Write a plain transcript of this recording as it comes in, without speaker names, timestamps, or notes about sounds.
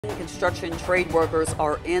Construction trade workers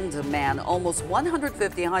are in demand. Almost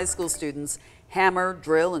 150 high school students hammer,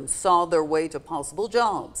 drill, and saw their way to possible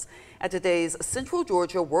jobs. At today's Central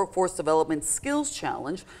Georgia Workforce Development Skills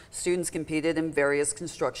Challenge, students competed in various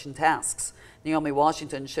construction tasks. Naomi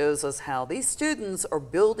Washington shows us how these students are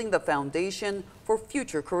building the foundation for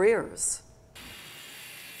future careers.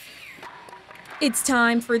 It's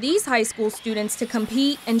time for these high school students to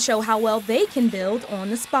compete and show how well they can build on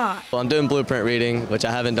the spot. Well, I'm doing blueprint reading, which I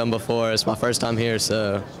haven't done before. It's my first time here,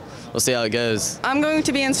 so we'll see how it goes. I'm going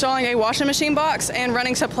to be installing a washing machine box and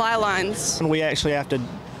running supply lines. We actually have to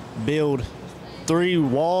build 3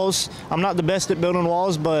 walls. I'm not the best at building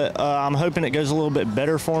walls, but I'm hoping it goes a little bit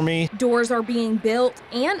better for me. Doors are being built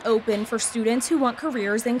and open for students who want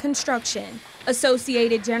careers in construction.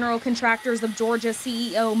 Associated General Contractors of Georgia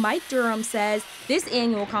CEO Mike Durham says this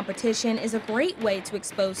annual competition is a great way to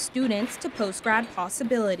expose students to post-grad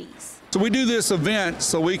possibilities. So we do this event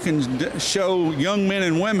so we can show young men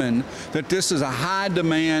and women that this is a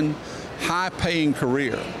high-demand, high-paying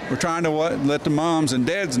career. We're trying to let the moms and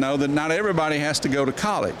dads know that not everybody has to go to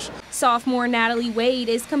college. Sophomore Natalie Wade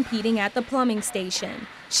is competing at the plumbing station.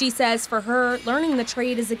 She says for her, learning the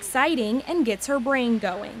trade is exciting and gets her brain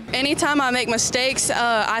going. Anytime I make mistakes,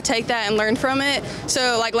 I take that and learn from it.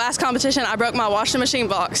 So like last competition, I broke my washing machine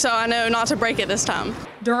box, so I know not to break it this time.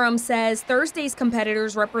 Durham says Thursday's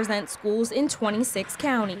competitors represent schools in 26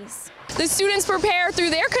 counties. The students prepare through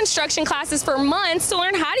their construction classes for months to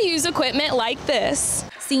learn how to use equipment like this.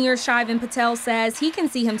 Senior Shivan Patel says he can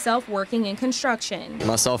see himself working in construction.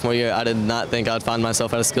 My sophomore year, I did not think I'd find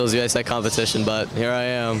myself at a Skills USA competition, but here I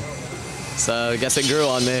am. So I guess it grew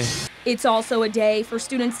on me. It's also a day for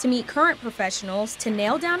students to meet current professionals to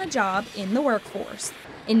nail down a job in the workforce.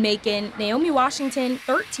 In Macon, Naomi Washington,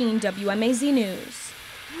 13 WMAZ News.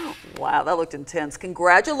 Wow, that looked intense.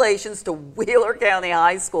 Congratulations to Wheeler County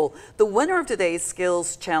High School, the winner of today's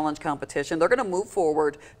Skills Challenge competition. They're going to move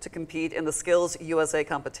forward to compete in the Skills USA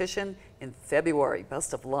competition in February.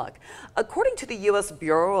 Best of luck. According to the U.S.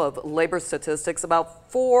 Bureau of Labor Statistics, about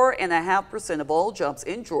 4.5% of all jobs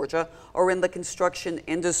in Georgia are in the construction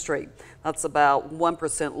industry. That's about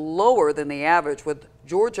 1% lower than the average, with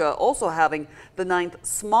Georgia also having the 9th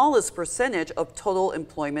smallest percentage of total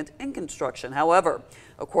employment in construction. However,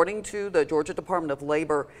 according to the Georgia Department of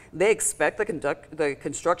Labor, they expect the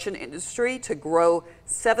construction industry to grow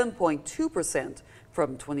 7.2%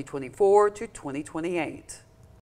 from 2024 to 2028.